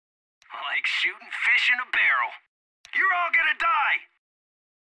Like shooting fish in a barrel. You're all gonna die!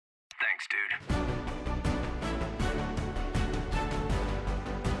 Thanks, dude.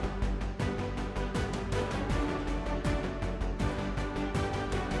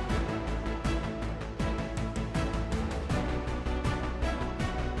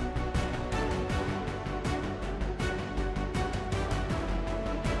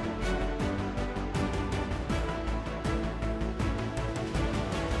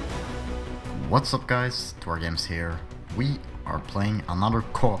 What's up guys, Games here. We are playing another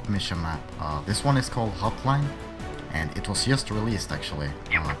co-op mission map. This one is called Hotline, and it was just released actually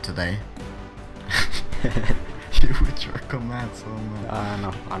today. You with your commands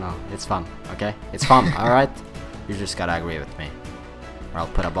on I know, it's fun, okay? It's fun, alright? You just gotta agree with me. Or I'll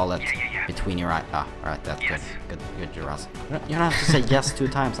put a bullet between your eyes. Ah, alright, that's Yes. good, Jurassic. You don't have to say yes 2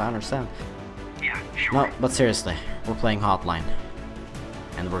 times, I understand. Yeah, sure. No, but seriously, we're playing Hotline.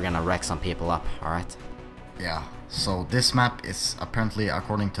 And we're gonna wreck some people up, alright? Yeah, so this map is apparently,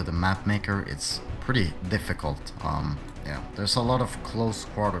 according to the map maker, it's pretty difficult. Yeah, there's a lot of close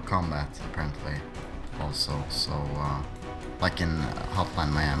quarter combat apparently also, so like in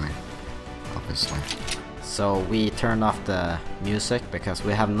Hotline Miami, obviously. So we turned off the music because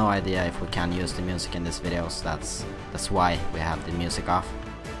we have no idea if we can use the music in these videos. That's why we have the music off.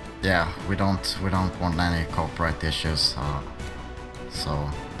 Yeah, we don't want any copyright issues. So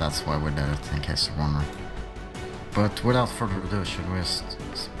that's why we did it, in case you're wondering. But without further ado, should we just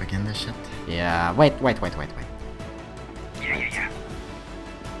begin this shit? Yeah, wait. Yeah.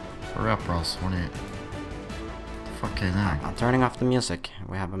 Hurry up, Ross. What are you... the fuck are you doing? I'm turning off the music.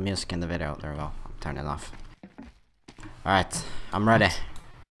 We have a music in the video. There we go. I'm turning it off. Alright, I'm ready.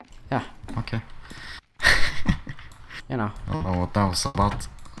 Yeah. Okay. You know. I don't know what that was about.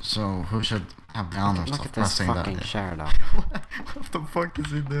 So who should have the honors Look of at this pressing fucking that? share though. What the fuck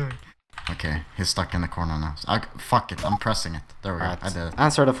is he doing? Okay, he's stuck in the corner now. Fuck it, I'm pressing it. There we go, I did it.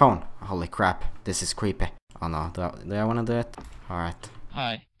 Answer the phone. Holy crap, this is creepy. Oh no, do I wanna do it? Alright.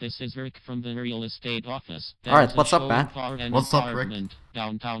 Hi, this is Rick from the real estate office. Alright, what's up, man? What's up, Rick?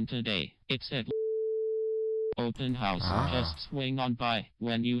 Downtown today. It's at open house. Just swing on by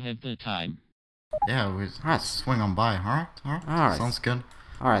when you have the time. Yeah, we swing on by, alright? Alright. Sounds good.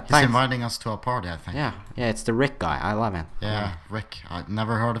 Alright, He's thanks. inviting us to a party, I think. Yeah, it's the Rick guy. I love him. Yeah, Rick. I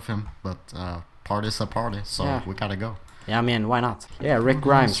never heard of him, but party's a party, so Yeah. we gotta go. Yeah, I mean, why not? Yeah, Rick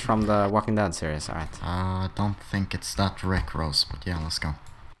Grimes from the Walking Dead series, alright. I don't think it's that Rick Rose, but yeah, let's go.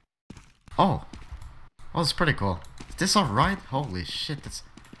 Oh, it's pretty cool. Is this alright? Holy shit, it's...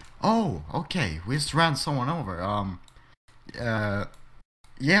 Oh, okay, we just ran someone over.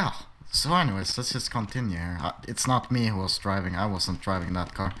 Yeah. So anyways, let's just continue here. It's not me who was driving, I wasn't driving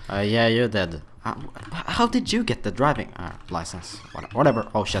that car. Yeah, you did. How did you get the driving license? Whatever.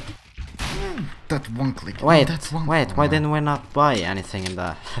 Oh shit. That one click. Wait, that one why didn't we not buy anything in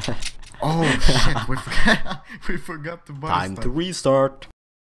the... Oh shit, we forgot to buy Time stuff. to restart.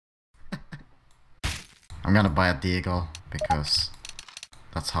 I'm gonna buy a Deagle, because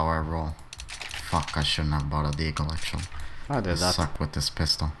that's how I roll. Fuck, I shouldn't have bought a Deagle actually. I did I that. suck with this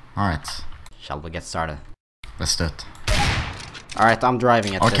pistol. Alright, Shall we get started? let's do it. Alright, I'm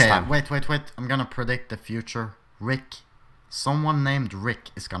driving it this Okay, time. wait. I'm gonna predict the future. Rick. Someone named Rick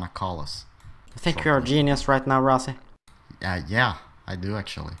is gonna call us. I think you're a genius right now, Rossi. Yeah, I do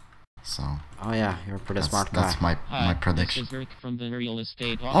actually. So, Oh yeah, you're a pretty smart guy. that's my Hi, prediction. This is Rick from the real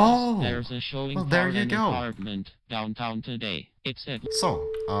estate office. Oh, There's a showing well, there for you an go. apartment downtown today. It's at So,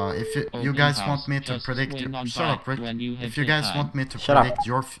 if you open guys house. want me to Just predict... swing on Shut by up, Rick. when you have If you the guys time. want me to Shut up. predict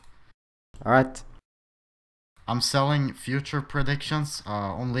your... Alright. I'm selling future predictions,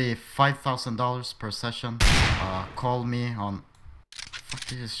 only $5,000 per session. Call me on... What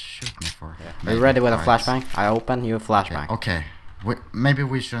did you just shoot me for? Are you ready with a Alright. flashbang? I open, you flashbang. Okay, maybe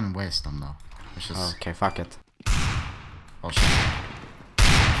we shouldn't waste them though. We should... Okay, fuck it. Oh shit.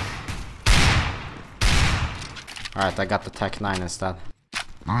 Alright, I got the Tech 9 instead.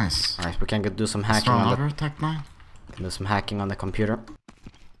 Nice. Alright, we can go do some Is hacking there on another Tech 9? do some hacking on the computer.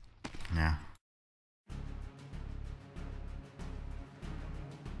 Yeah.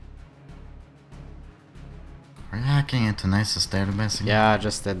 Are you hacking into Nice's database again? Yeah, I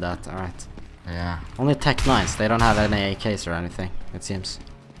just did that, alright. Yeah. Only Tech 9s, they don't have any AKs or anything, it seems.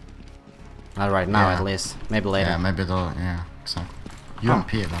 Not right now, Yeah. at least. Maybe later. Yeah, maybe they'll... Yeah, exactly. Oh.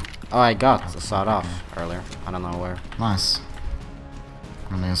 UMP though. Oh, I got a sawed off earlier. I don't know where. Nice.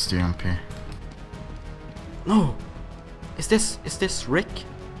 I'm gonna use the UMP. No! Is this Rick?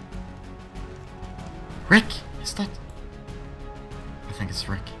 Rick! Is that... I think it's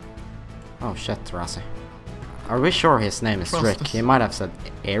Rick. Oh shit, Rossi. Are we sure his name is Trust Rick? us. He might have said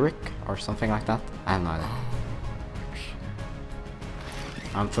Eric or something like that. I have no idea.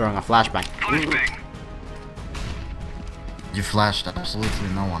 I'm throwing a flashbang. Flashbang. You flashed absolutely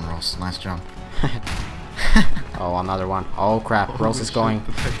no one, Ross. Nice job. Oh, another one. Oh crap, Holy Rose is shit, going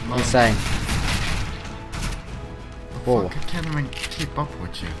the technology. insane. Whoa. Fuck, I can't even keep up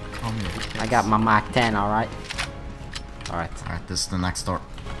with you. Calm your tits. I got my Mach 10, alright? Alright. Alright, this is the next door.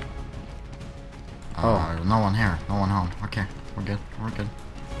 Oh. No one here. No one home. Okay, we're good. We're good.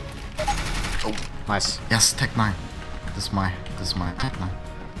 Nice. Yes, Tech 9. This is my Tech 9.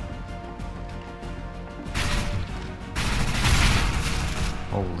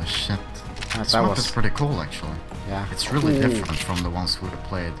 Holy shit. This That map was... is pretty cool, actually. Yeah. It's really Ooh. different from the ones we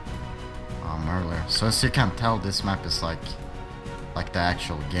played earlier. So as you can tell, this map is like the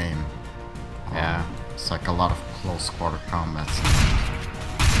actual game. Yeah. It's like a lot of close quarter combats.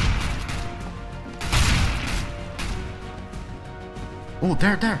 Oh,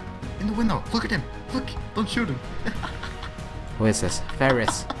 there! In the window! Look at him! Look! Don't shoot him! Who is this?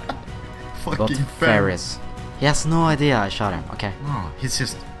 Ferris. Got Fucking Ferris. He has no idea I shot him. Okay. No, he's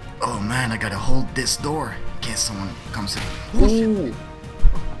just... Oh man, I gotta hold this door in case someone comes in. Oh, shit. Ooh.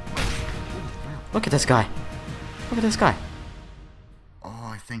 Look at this guy. Look at this guy.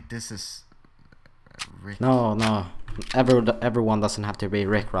 Oh, I think this is... Rick. No, no. Everyone doesn't have to be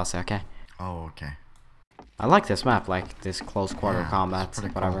Rick Rossi, okay? Oh, okay. I like this map, like this close quarter Yeah, combat, it's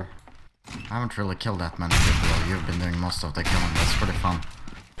pretty whatever. I haven't really killed that many people though. You've been doing most of the killing. That's pretty fun.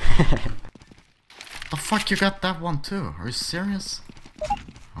 The fuck, you got that one too? Are you serious?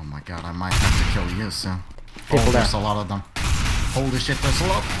 Oh my god, I might have to kill you soon. People Oh, there's there. a lot of them. Holy shit, there's a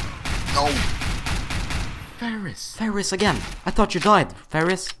lot. No! Ferris! Ferris again! I thought you died,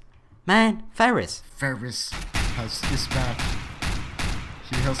 Ferris. Man, Ferris. Ferris has his back.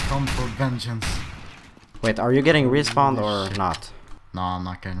 He has come for vengeance. Wait, are you getting respawned or not? No, I'm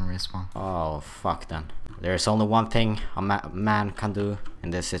not getting respawn. Oh, fuck then. There's only one thing a man can do in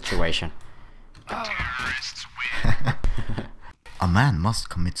this situation. A man must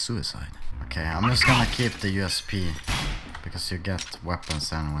commit suicide. Okay, I'm just gonna keep the USP because you get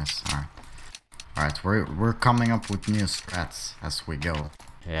weapons anyways. Alright, we're coming up with new strats as we go.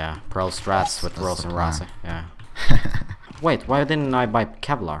 Yeah, pro strats with That's Rose the and plan. Rossi. Yeah. Wait, why didn't I buy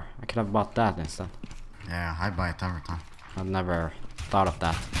Kevlar? I could have bought that instead. Yeah, I buy it every time. I've never thought of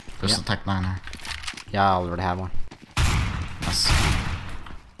that. There's Yeah. a Tech 9 here. Yeah, I already have one. Yes.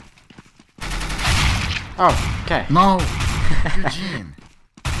 Oh, okay. No! Eugene!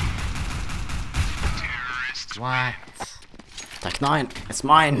 What? Tech 9, it's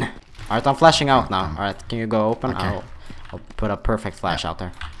mine! Alright, I'm flashing out now. Um, Alright, can you go open? okay. I'll put a perfect flash out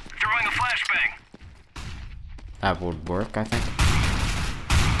there. Throwing a flashbang. That would work, I think.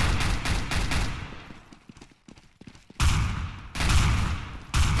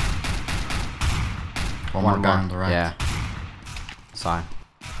 One more guy on the right. Yeah. Sign.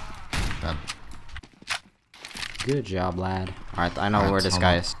 Dead. Good job, lad. Alright, I know Alright, where this hold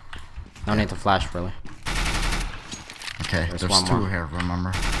guy on. is. No need to flash, really. Okay, There's there's one two more. here,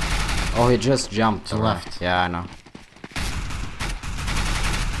 remember? Oh, he just jumped To the left. Yeah, I know.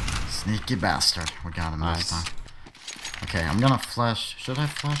 Sneaky bastard. We got him Nice. this time. Okay, I'm gonna flash. Should I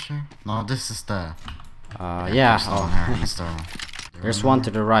flash here? No, this is the... Yeah. There's no one Oh. here. It's the... There's one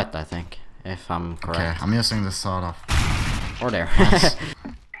to the right, I think, if I'm Okay, correct. I'm using the sawed off. Or there. Nice.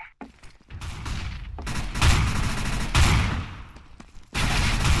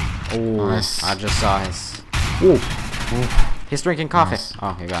 Oh, Nice. I just saw his. Ooh. He's drinking coffee. Nice.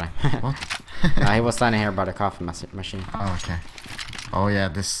 Oh, you got him. What? Nah, he was standing here by the coffee machine. Oh, okay. Oh yeah,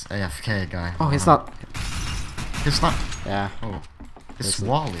 this AFK guy. Oh, he's not. He's not. Yeah, Oh, it's This is-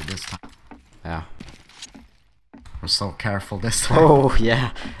 Wally this time. yeah. We're so careful this time. Oh,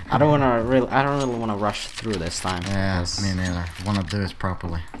 yeah. I don't really wanna rush through this time. Yeah, 'cause me neither. Wanna do it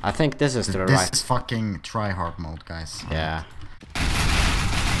properly. I think this is to the This right. is fucking try-hard mode, guys. Yeah.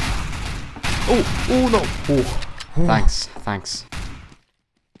 Oh no. Ooh. Thanks.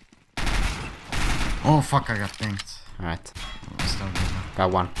 Oh fuck, I got dinged. Alright, Oh, still good though.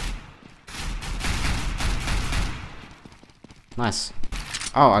 got one. Nice.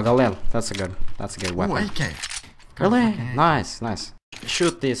 Oh, a Galil. That's a good Ooh, weapon. AK. Got a Really? fucking AK. Nice.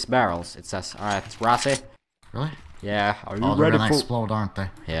 Shoot these barrels, it says. Alright, Rossi. Really? Yeah, are you Oh, they're ready gonna for... explode, aren't they?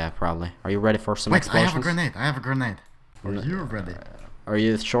 Yeah, probably. Are you ready for some Wait, explosions? I have a grenade. Are you ready? Are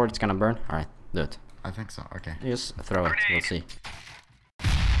you sure it's gonna burn? Alright, do it. I think so, okay. Just throw it, we'll see.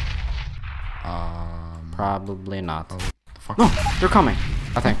 Probably not. Oh, the fuck? No, they're coming,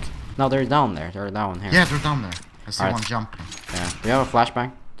 I think. No, they're down there. They're down here. Yeah, they're down there. I see Alright. one jumping. Yeah. Do you have a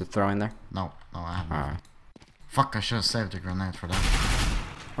flashbang to throw in there? No, I haven't. Alright. Fuck, I should have saved the grenade for that.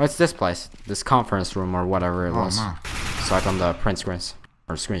 Oh, it's this place. This conference room or whatever it was. Man. So I on the print screens.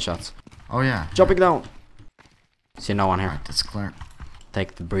 Or screenshots. Oh yeah. Jumping down! See no one here. Alright, it's clear.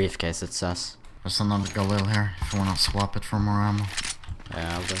 Take the briefcase, it says. There's another Galil here, if you wanna swap it for more ammo.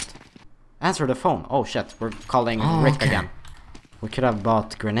 Yeah, I'll do it. Answer the phone! Oh shit, we're calling Oh, Rick okay. again. We could have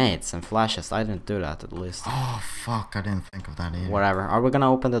bought grenades and flashes. I didn't do that at least. Oh fuck, I didn't think of that either. Whatever. Are we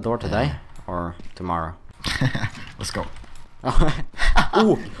gonna open the door today? Or tomorrow? Let's go.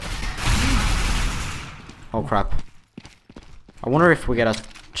 Ooh. Oh crap. I wonder if we get a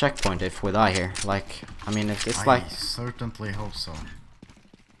checkpoint if we die here. Like, I mean, it's like... I certainly hope so.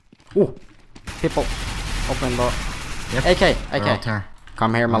 Ooh. People. Open door. Yep. AK, They're out AK. here.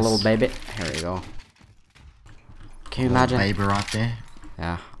 Come here, my Nice. little baby. Here you go. Can you Little imagine? baby right there.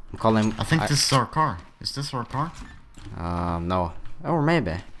 Yeah. I'm calling... I think this is our car. Is this our car? No. Or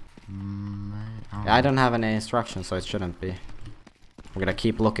maybe. Yeah, I don't have any instructions, so it shouldn't be. We're gonna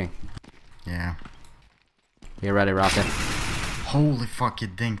keep looking. Yeah. You ready, Rocket? Holy fuck,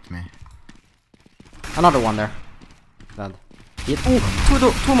 it dinked me. Another one there. Dead. Ooh,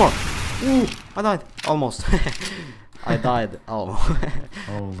 two more. Ooh, I died. Almost. I died. Oh.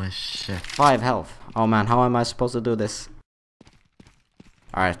 Holy shit. 5 health. Oh man, how am I supposed to do this?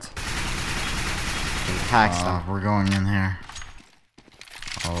 Alright. Hacks them. We're going in here.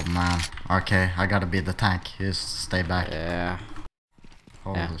 Oh man. Okay, I gotta be the tank. Just stay back. Yeah.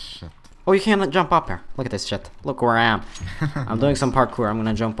 Holy shit. Oh, you can't jump up here. Look at this shit. Look where I am. I'm doing some parkour. I'm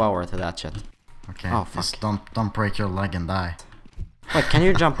gonna jump over to that shit. Okay, Oh, fuck. just don't break your leg and die. Wait, can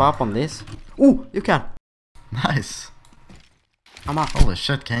you jump up on this? Ooh, you can. Nice. I'm up. Holy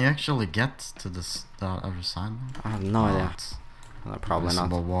shit, can you actually get to the other side? I have no idea. It's Probably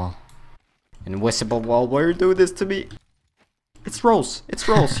invisible not. wall. Invisible wall, why you do this to me? It's Rose. It's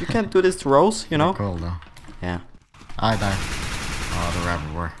Rose. You can't do this to Rose, you know? Cool though. Yeah. I died. Oh, they're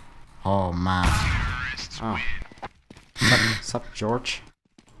everywhere. Oh man. Oh. Sup, George?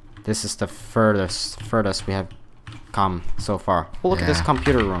 This is the furthest we have come so far. Oh, look at this Yeah.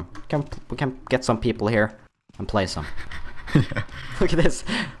 computer room. We can get some people here and play some. Look at this.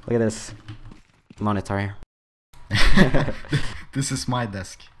 Look at this monitor here. This is my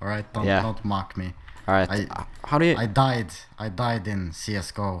desk. All right, don't mock me. All right. How do you? I died in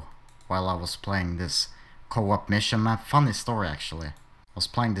CS:GO while I was playing this co-op mission map. Funny story actually. I was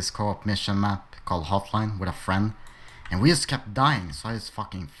playing this co-op mission map called Hotline with a friend, and we just kept dying. So I just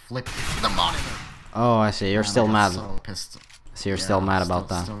fucking flipped the monitor. Oh, I see. You're still mad. So pissed. So you're still mad about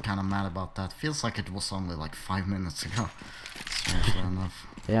that. Still kind of mad about that. Feels like it was only like 5 minutes ago. Strangely enough.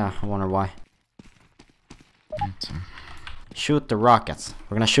 Yeah, I wonder why. Me too. Shoot the rockets.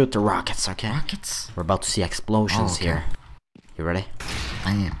 We're gonna shoot the rockets, okay? Rockets? We're about to see explosions okay. here. You ready?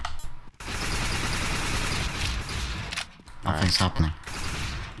 I am. Nothing's happening.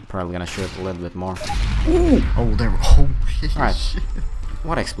 Probably gonna shoot a little bit more. Ooh! Oh, there. Holy Alright. shit.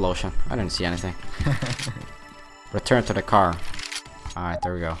 What explosion? I didn't see anything. Return to the car. Alright,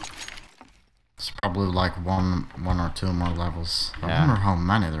 there we go. It's probably like one or two more levels. I Yeah. wonder how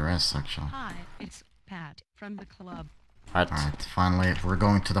many there is actually. Hi, it's Pat from the club. Alright, finally we're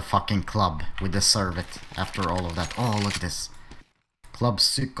going to the fucking club. We deserve it after all of that. Oh, look at this. Club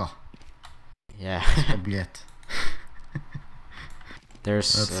Cyka. Yeah. Biljett.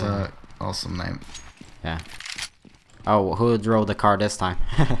 There's... That's a awesome name. Yeah. Oh, who drove the car this time?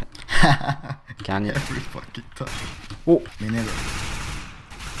 Can you? Every fucking time. Oh. Me neither.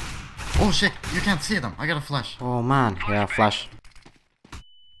 Oh shit, you can't see them. I got a flash. Oh man, yeah, flash.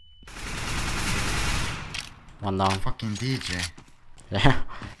 One down. Fucking DJ. Yeah.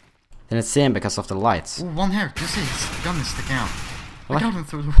 Didn't see him because of the lights. Oh, one here. Do you see? His gun is sticking out. I What? got him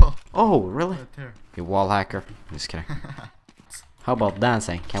through the wall. Oh, really? Right there. You wall hacker. Just kidding. How about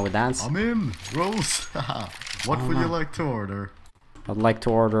dancing? Can we dance? I'm in, Rose. What Oh, would you man. like to order? I'd like to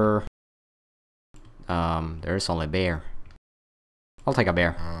order... there's only beer. I'll take a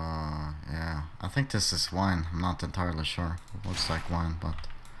beer. Yeah. I think this is wine. I'm not entirely sure. It looks like wine, but...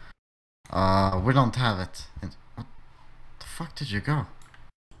 we don't have it. What the fuck did you go?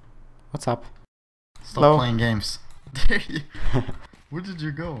 What's up? Stop Hello? playing games. There you... Where did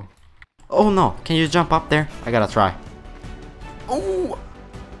you go? Oh no, can you jump up there? I gotta try. Oh!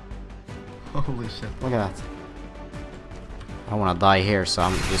 Holy shit. Look at that. I wanna die here, so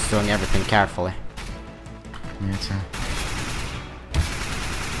I'm just doing everything carefully. Me too.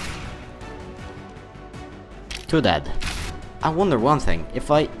 2 dead. I wonder one thing,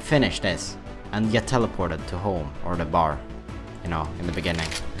 if I finish this and get teleported to home or the bar, you know, in the beginning,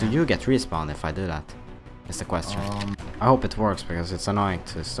 do you get respawn if I do that? Is the question. I hope it works because it's annoying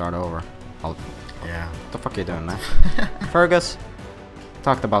to start over. Yeah. What the fuck are you doing, man? Fergus,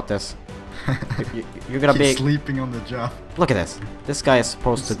 talked about this. You're gonna He's be sleeping on the job. Look at this. This guy is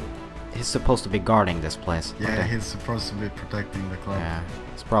supposed to. He's supposed to be guarding this place. Yeah, Okay. he's supposed to be protecting the club. Yeah.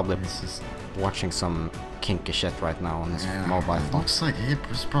 He's probably He's just watching some kinky shit right now on his yeah, mobile it phone. looks like he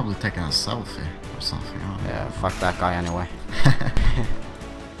was probably taking a selfie or something. I don't Yeah, know. fuck that guy anyway.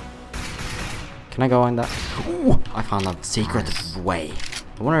 Can I go in that? Ooh, I found a secret Nice. way.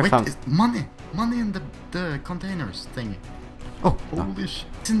 I wonder if Wait, I'm. it's money in the containers thing. Oh, no. Holy shit!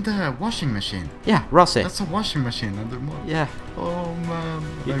 It's in the washing machine. Yeah, Rossi. That's a washing machine under more. Yeah. Oh man,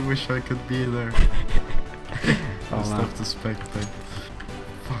 I wish I could be there. Oh, Just man. have to spectate.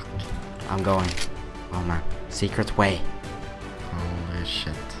 Fuck. I'm going. Oh man, secret way. Holy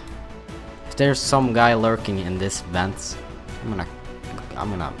shit. If there's some guy lurking in this vents, I'm gonna.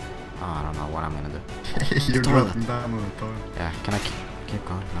 Oh, I don't know what I'm gonna do. You're toilet. dropping down on the toilet. Yeah, can I keep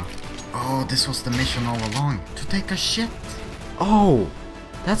going? No. Oh, this was the mission all along. To take a shit. Oh,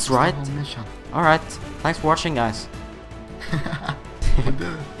 that's The right. whole mission. All right. Thanks for watching, guys. We did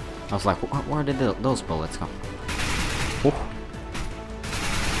it. I was like, where did those bullets come? Oh.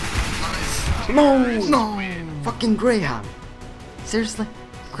 No! No! Fucking Graham! Seriously?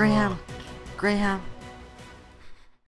 Graham? Graham?